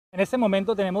En este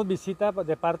momento tenemos visita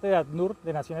de parte de ACNUR,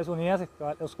 de Naciones Unidas,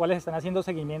 los cuales están haciendo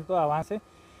seguimiento de avance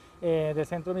del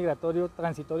Centro Migratorio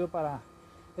Transitorio para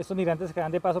estos migrantes que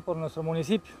dan de paso por nuestro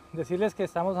municipio. Decirles que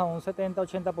estamos a un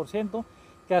 70-80%,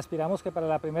 que aspiramos que para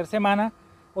la primera semana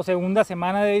o segunda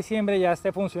semana de diciembre ya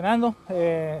esté funcionando.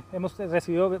 Hemos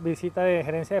recibido visita de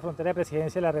Gerencia de Frontera de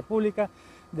Presidencia de la República,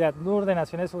 de ACNUR, de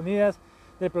Naciones Unidas,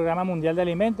 del Programa Mundial de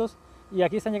Alimentos, y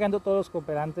aquí están llegando todos los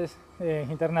cooperantes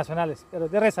internacionales. Pero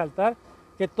es de resaltar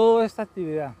que toda esta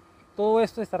actividad, todo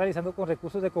esto se está realizando con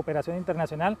recursos de cooperación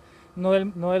internacional, no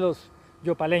de los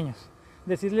yopaleños.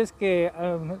 Decirles que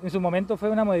en su momento fue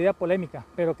una medida polémica,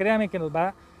 pero créanme que nos va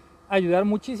a ayudar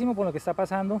muchísimo por lo que está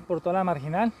pasando por toda la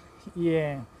marginal y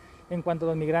en cuanto a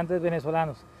los migrantes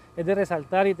venezolanos. Es de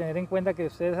resaltar y tener en cuenta que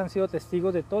ustedes han sido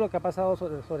testigos de todo lo que ha pasado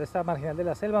sobre esta marginal de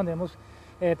la selva, donde hemos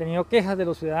tenido quejas de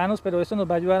los ciudadanos, pero esto nos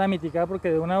va a ayudar a mitigar, porque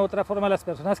de una u otra forma las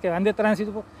personas que van de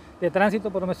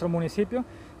tránsito por nuestro municipio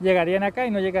llegarían acá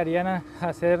y no llegarían a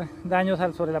hacer daños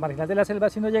sobre la marginal de la selva,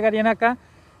 sino llegarían acá,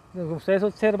 como ustedes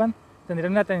observan,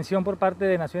 tendrían una atención por parte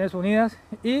de Naciones Unidas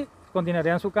y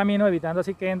continuarían su camino, evitando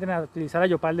así que entren a utilizar a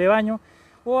yopal de baño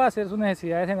o a hacer sus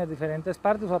necesidades en las diferentes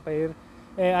partes o a pedir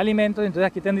alimentos. Entonces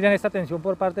aquí tendrían esta atención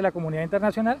por parte de la comunidad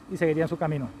internacional y seguirían su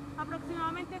camino.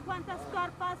 ¿Aproximadamente cuántas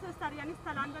carpas se estarían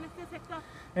instalando en este sector?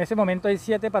 En este momento hay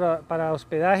 7 para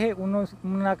hospedaje,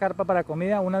 una carpa para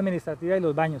comida, una administrativa y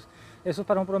los baños. Eso es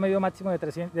para un promedio máximo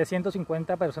de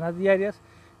 150 personas diarias,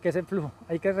 que es el flujo.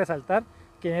 Hay que resaltar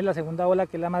que es la segunda ola,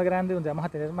 que es la más grande, donde vamos a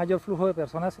tener mayor flujo de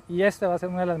personas, y esta va a ser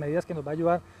una de las medidas que nos va a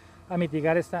ayudar a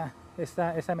mitigar esta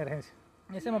emergencia.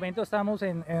 En este momento estamos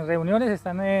en reuniones,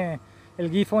 el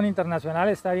GIFON internacional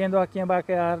está viendo a quién va a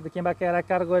quedar a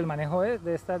cargo del manejo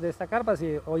de esta carpa,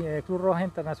 si Cruz Roja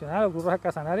Internacional o Cruz Roja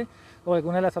Casanare o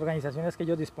alguna de las organizaciones que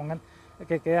ellos dispongan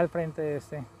que quede al frente de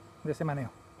este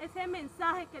manejo. Ese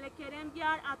mensaje que le quiere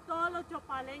enviar a todos los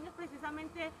yopaleños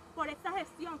precisamente por esta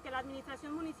gestión que la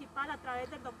administración municipal a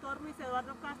través del doctor Luis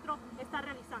Eduardo Castro está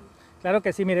realizando. Claro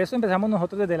que sí, mire, esto empezamos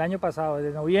nosotros desde el año pasado,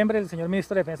 desde noviembre el señor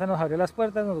ministro de Defensa nos abrió las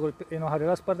puertas, nos abrió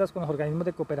las puertas con los organismos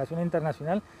de cooperación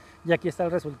internacional, y aquí está el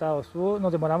resultado.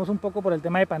 Nos demoramos un poco por el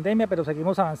tema de pandemia, pero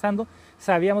seguimos avanzando.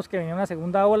 Sabíamos que venía una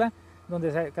segunda ola,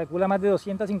 donde se calcula más de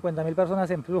 250.000 personas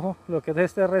en flujo, lo que es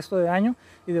este resto de año,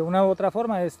 y de una u otra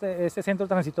forma este centro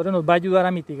transitorio nos va a ayudar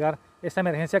a mitigar esta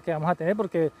emergencia que vamos a tener,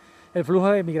 porque el flujo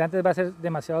de migrantes va a ser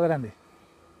demasiado grande.